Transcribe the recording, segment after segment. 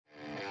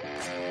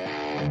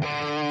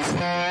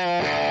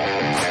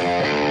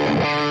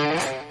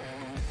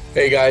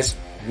Hey guys,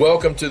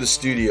 welcome to the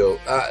studio.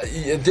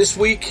 This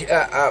week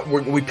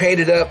we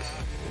painted up.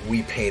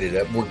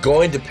 We're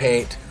going to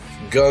paint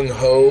Gung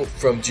Ho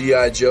from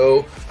G.I.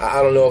 Joe.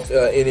 I don't know if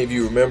any of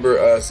you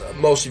remember.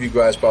 Most of you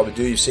guys probably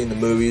do. You've seen the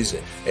movies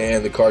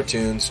and the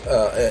cartoons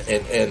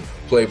and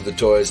played with the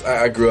toys.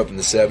 I grew up in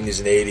the 70s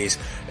and 80s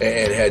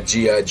and had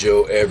G.I.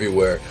 Joe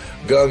everywhere.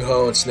 Gung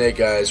Ho and Snake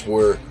Eyes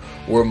were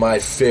my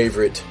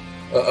favorite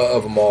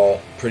of them all,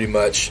 pretty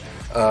much.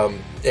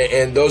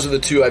 And those are the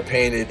two I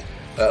painted.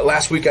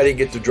 Last week I didn't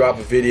get to drop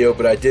a video,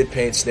 but I did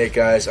paint Snake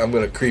Eyes. I'm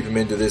going to creep him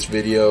into this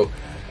video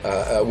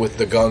with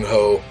the Gung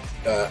Ho.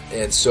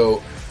 And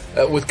so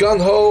with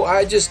Gung Ho,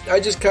 I just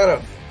kind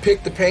of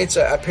picked the paints.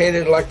 I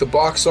painted like the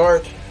box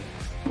art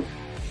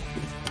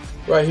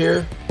right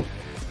here.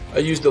 I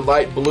used the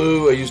light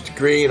blue, I used the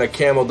green, I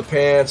camoed the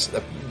pants,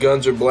 the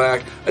guns are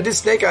black. I did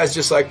Snake Eyes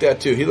just like that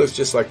too. He looks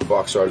just like the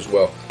box art as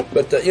well.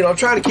 But I'm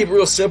trying to keep it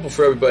real simple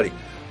for everybody,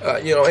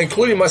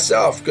 including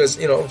myself, because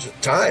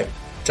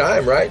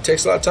time, right? It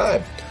takes a lot of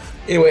time.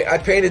 Anyway, I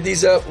painted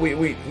these up.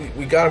 We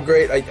got them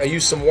great. I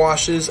used some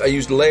washes. I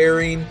used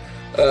layering.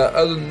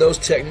 Other than those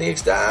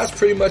techniques, that's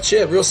pretty much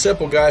it. Real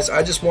simple, guys.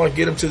 I just want to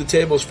get them to the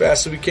table as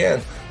fast as we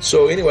can.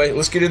 So anyway,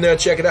 let's get in there and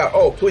check it out.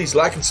 Oh, please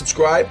like and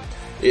subscribe.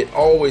 It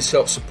always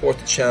helps support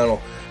the channel.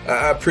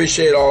 I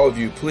appreciate all of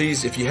you.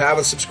 Please, if you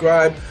haven't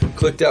subscribed,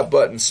 click that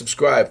button,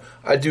 subscribe.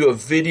 I do a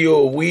video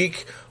a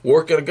week.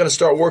 I'm going to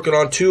start working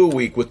on 2 a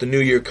week with the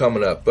new year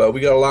coming up. We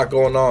got a lot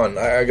going on.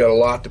 I got a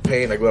lot to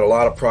paint. I got a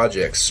lot of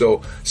projects.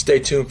 So stay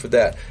tuned for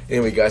that.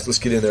 Anyway, guys, let's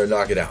get in there and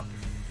knock it out.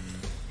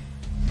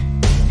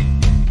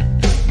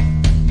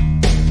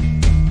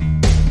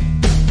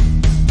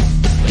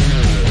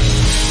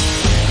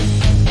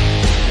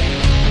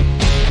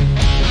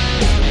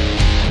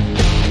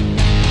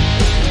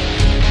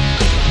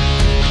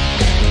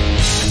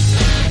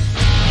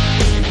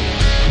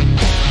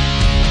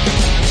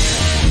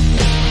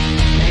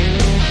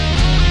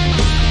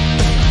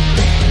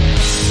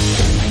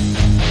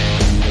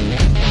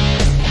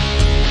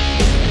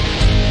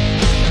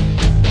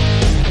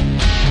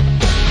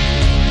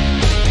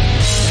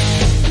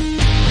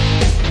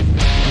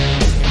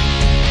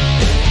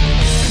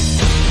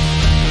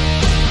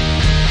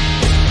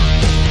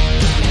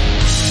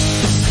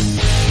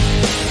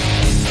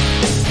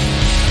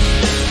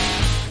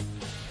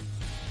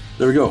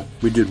 There we go.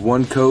 We did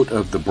 1 coat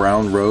of the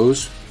brown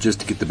rose just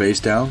to get the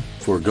base down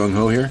for Gung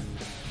Ho here.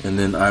 And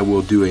then I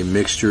will do a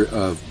mixture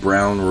of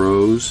brown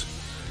rose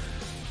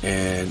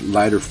and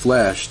lighter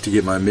flesh to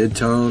get my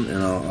mid-tone.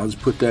 And I'll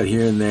just put that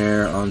here and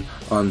there on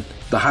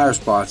the higher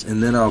spots.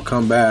 And then I'll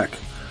come back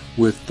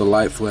with the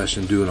light flesh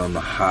and do it on the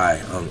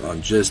high,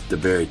 on just the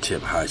very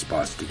tip high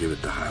spots to give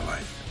it the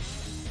highlight.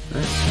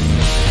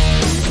 Right.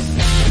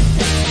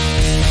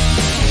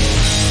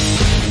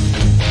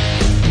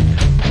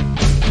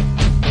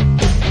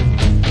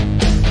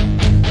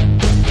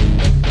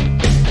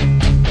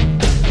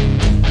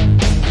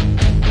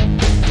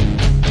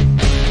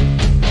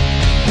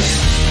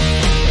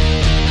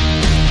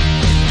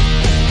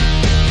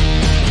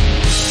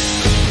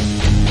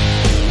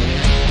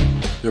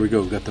 There we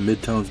go, got the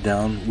midtones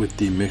down with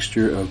the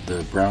mixture of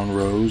the brown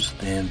rose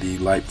and the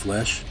light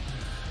flesh.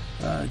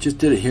 Just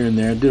did it here and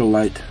there, did a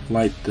light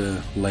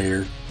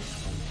layer.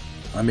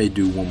 I may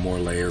do 1 more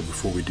layer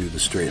before we do the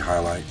straight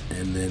highlight,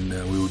 and then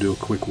we will do a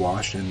quick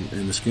wash and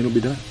the skin will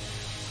be done.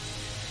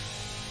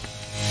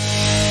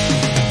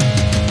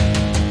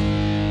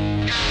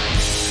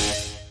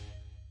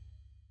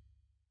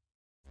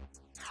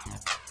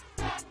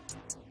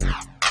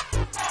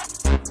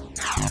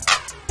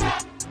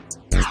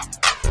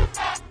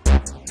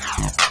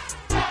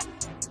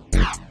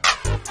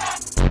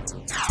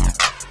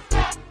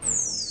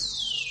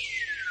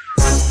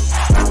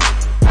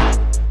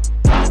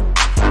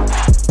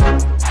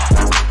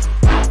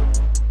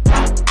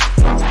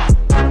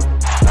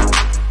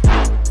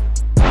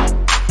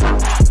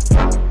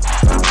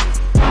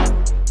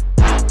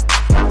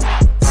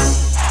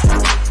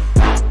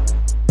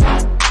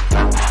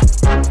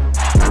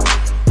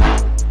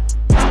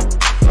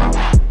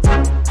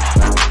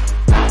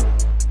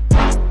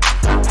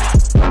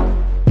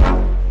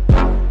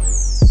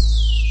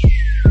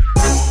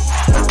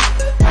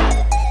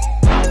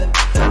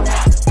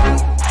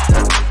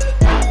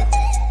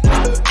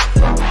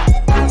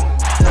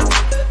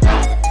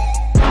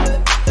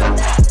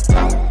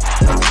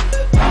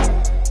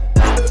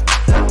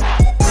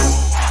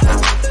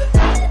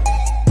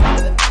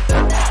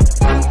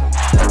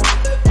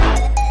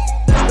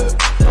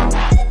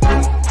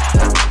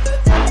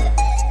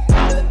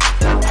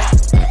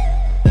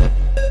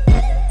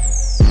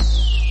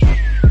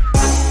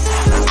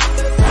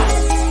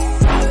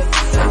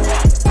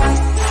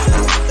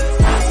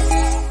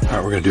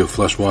 We're going to do a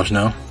flush wash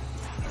now,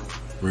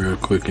 real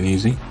quick and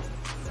easy.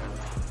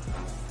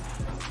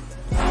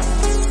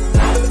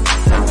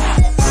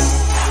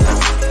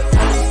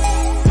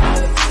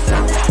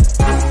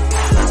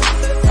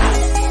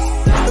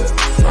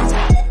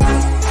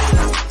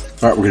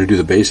 Alright, we're going to do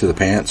the base of the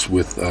pants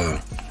with,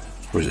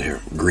 what is it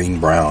here? Green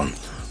brown.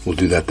 We'll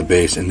do that at the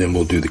base, and then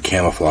we'll do the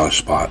camouflage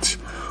spots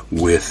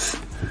with,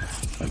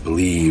 I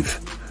believe,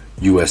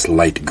 US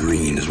light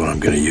green is what I'm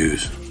going to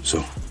use.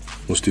 So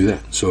let's do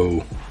that.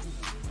 So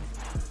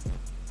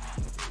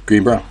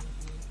green, brown,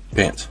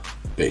 pants,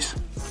 base.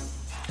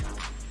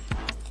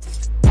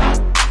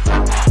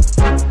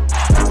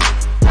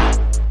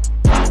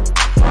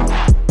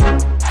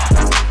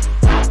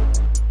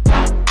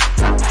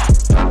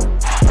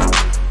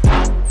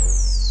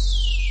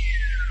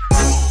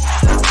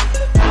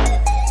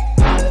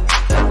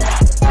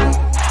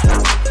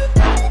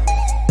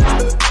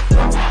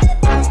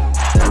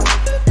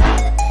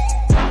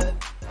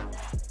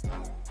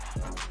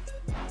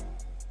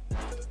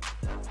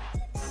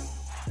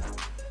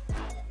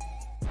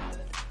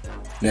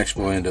 Next,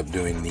 we'll end up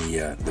doing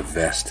the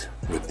vest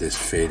with this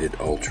faded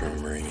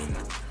ultramarine.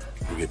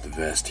 We'll get the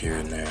vest here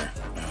and there.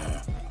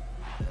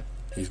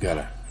 He's got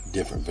a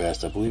different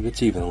vest. I believe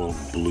it's even a little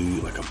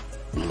blue, like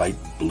a light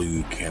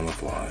blue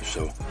camouflage.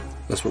 So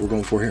that's what we're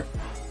going for here.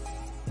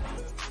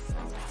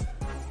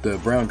 The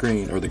brown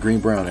green, or the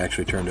green brown,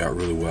 actually turned out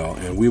really well,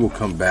 and we will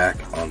come back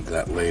on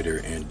that later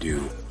and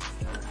do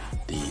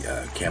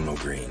the camo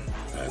green,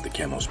 the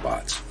camo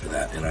spots for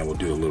that, and I will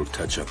do a little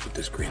touch up with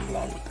this green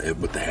along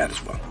with the hat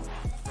as well.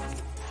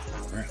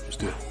 All right, let's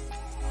do it.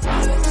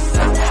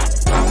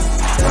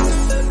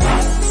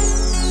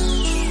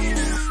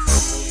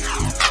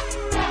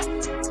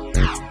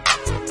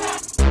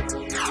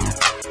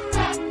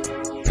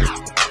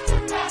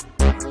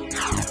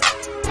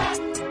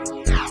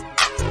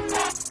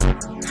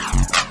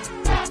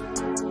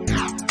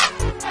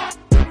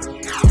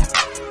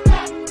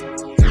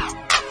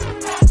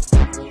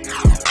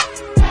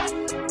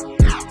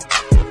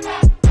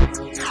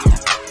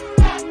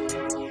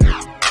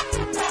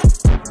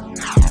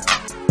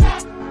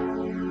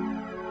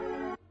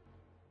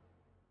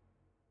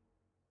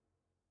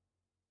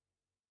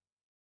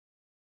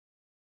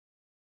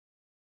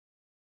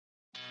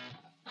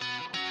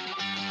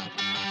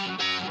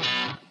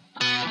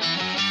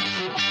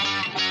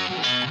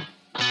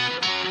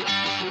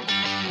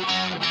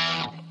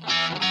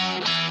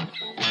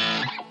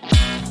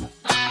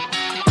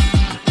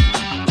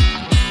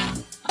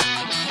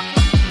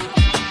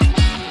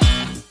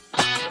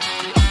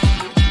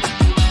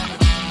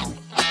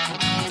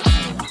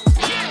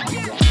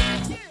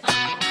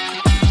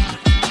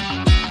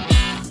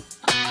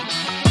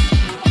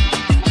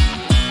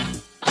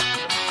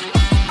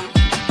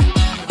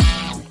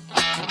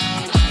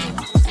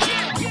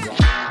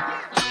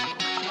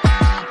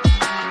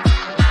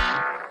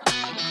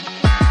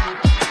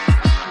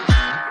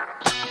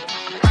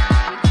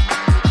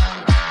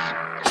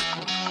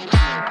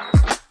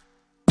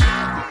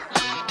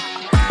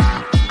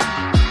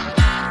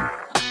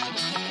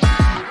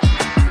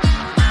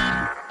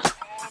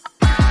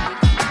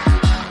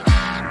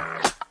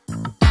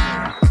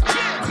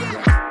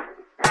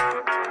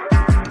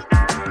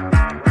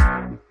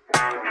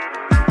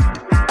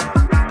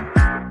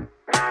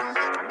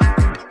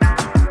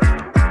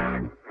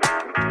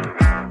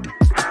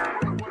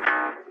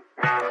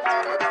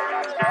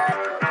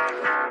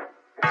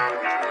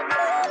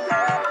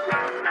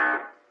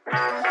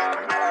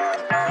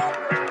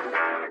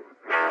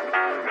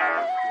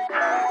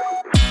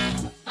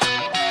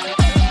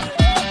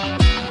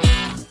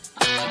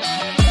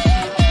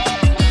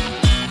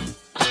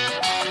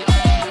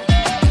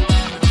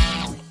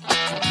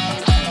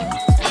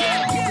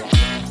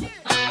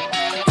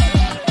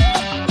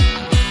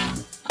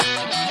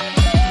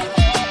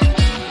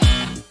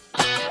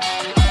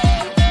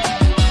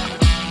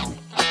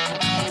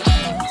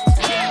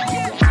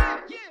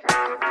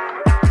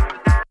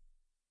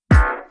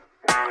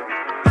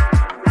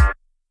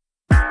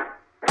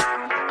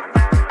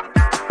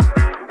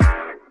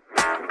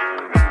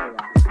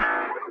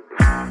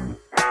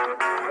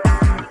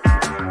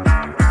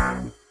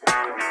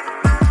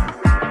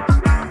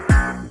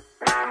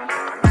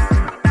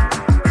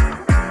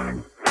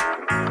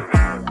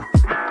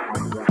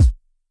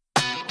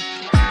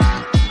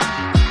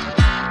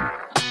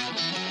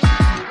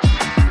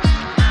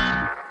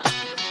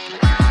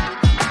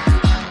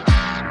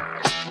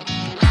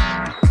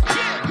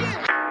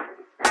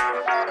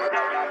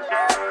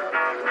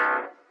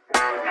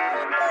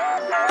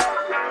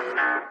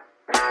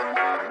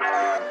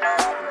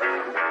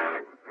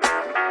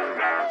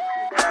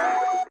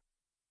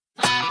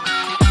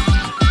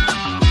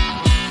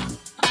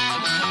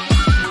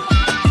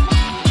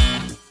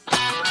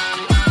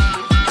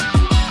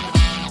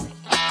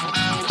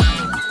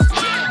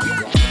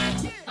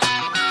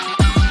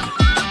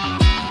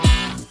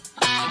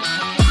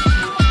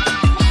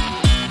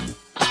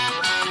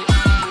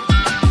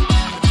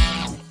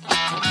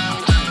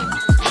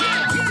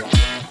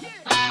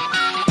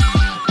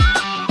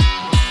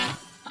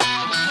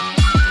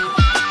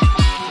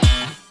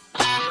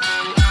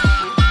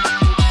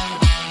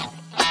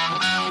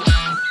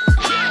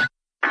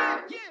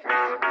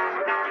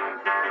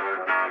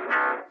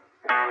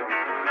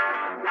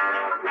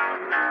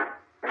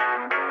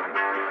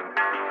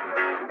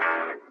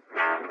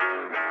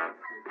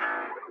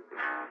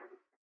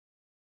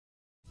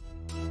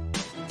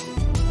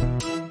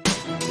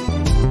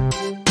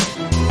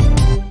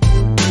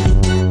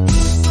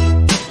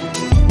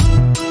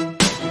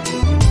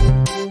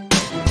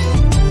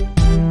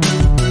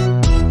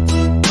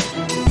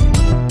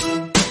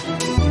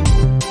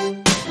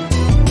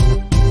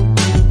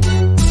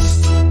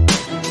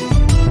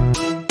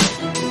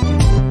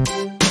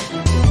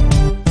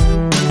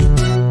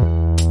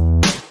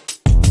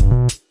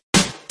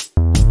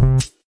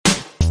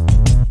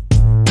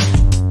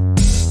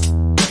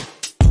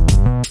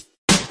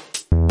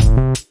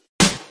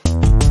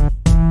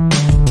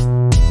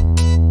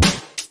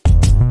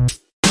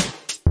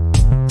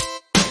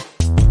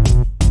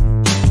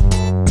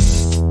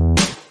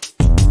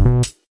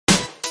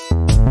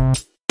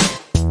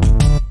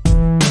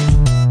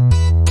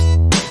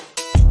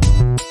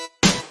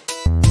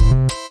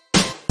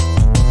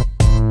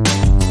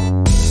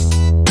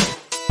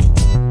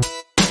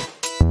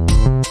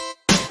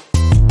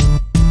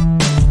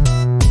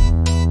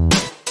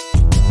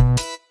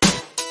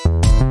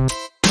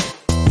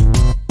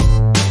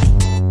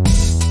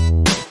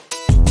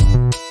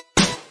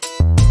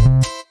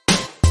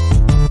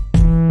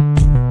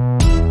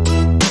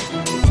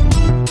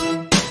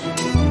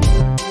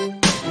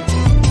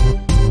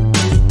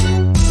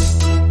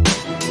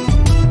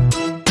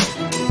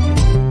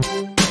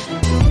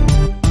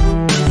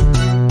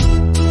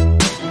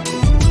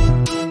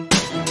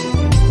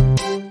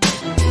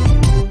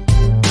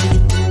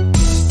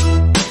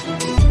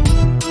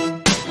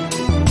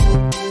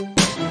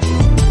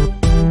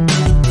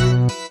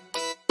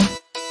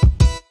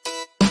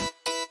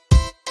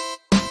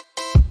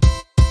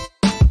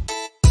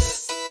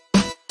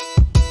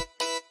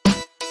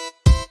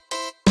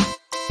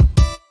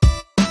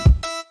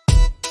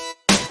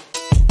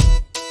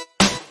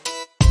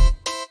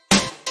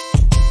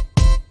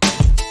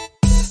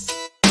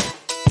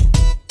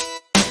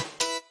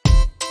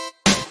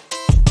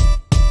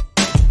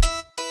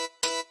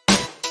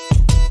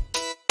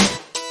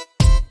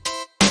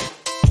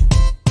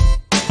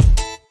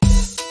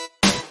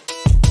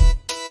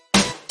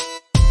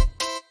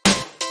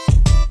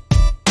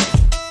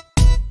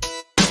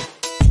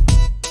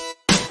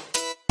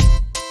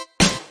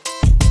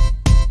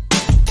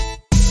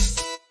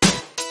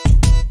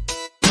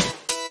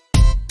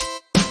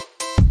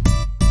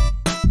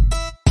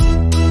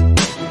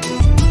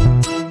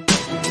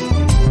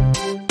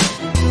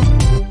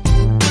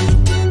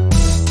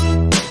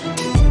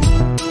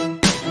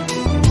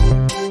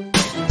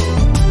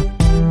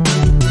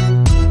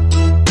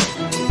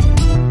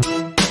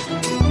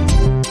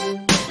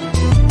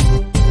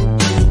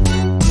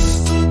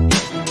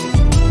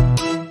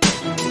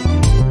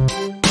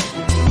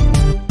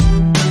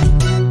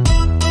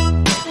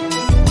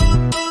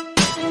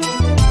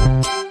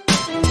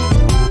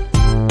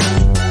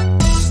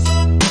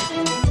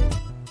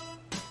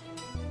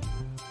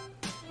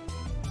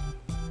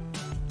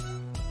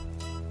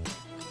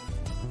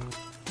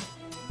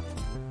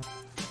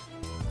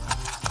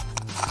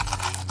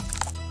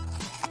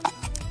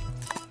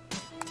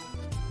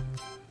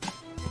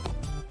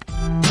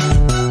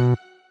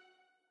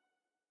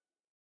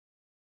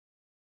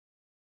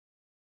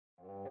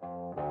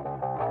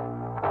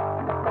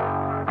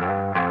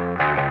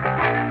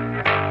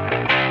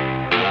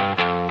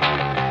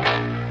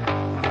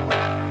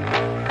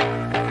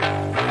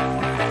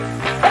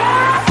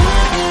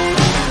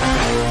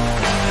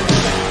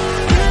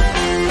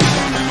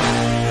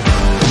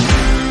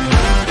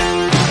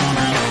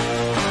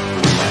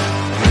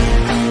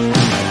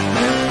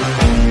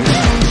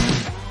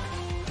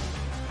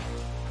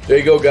 There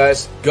you go,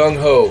 guys. Gung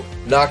Ho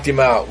knocked him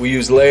out. We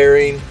used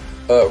layering,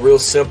 real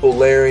simple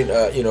layering,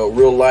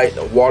 real light,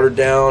 watered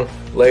down,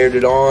 layered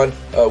it on.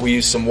 We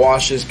used some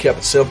washes, kept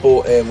it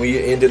simple, and we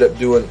ended up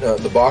doing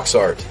the box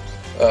art,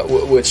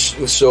 which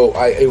was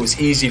it was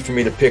easy for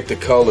me to pick the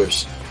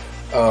colors.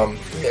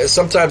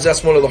 Sometimes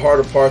that's one of the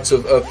harder parts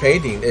of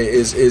painting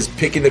is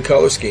picking the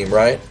color scheme,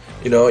 right?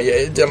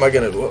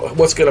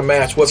 What's gonna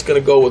match? What's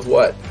gonna go with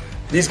what?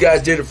 These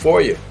guys did it for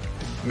you.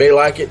 May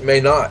like it, may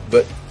not,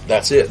 but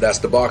that's it. That's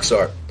the box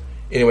art.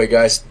 Anyway,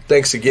 guys,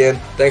 thanks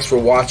again. Thanks for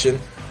watching.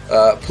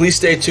 Please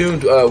stay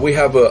tuned. We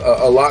have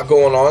a lot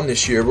going on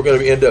this year. We're going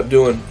to end up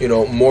doing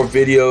more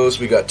videos.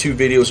 We got 2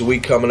 videos a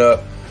week coming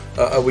up.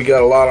 We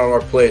got a lot on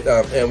our plate,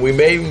 and we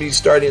may be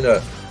starting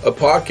a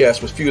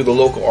podcast with a few of the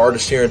local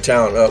artists here in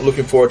town.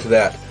 Looking forward to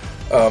that.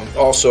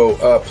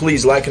 Also,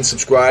 please like and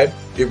subscribe.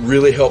 It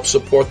really helps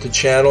support the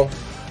channel.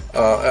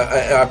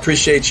 I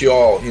appreciate you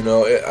all.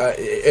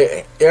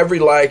 Every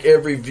like,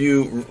 every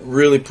view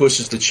really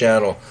pushes the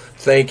channel.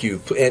 Thank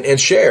you, and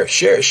share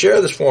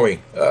this for me.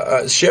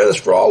 Share this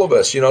for all of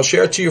us.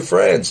 Share it to your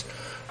friends.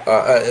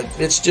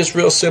 It's just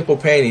real simple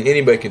painting.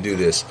 Anybody can do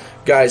this,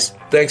 guys.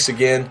 Thanks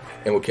again,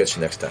 and we'll catch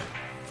you next time.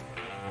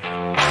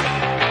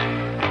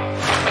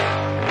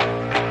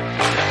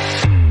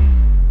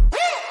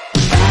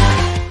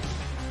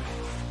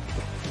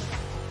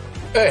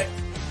 Hey,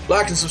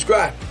 like and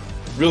subscribe.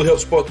 Really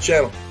helps support the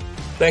channel.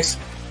 Thanks.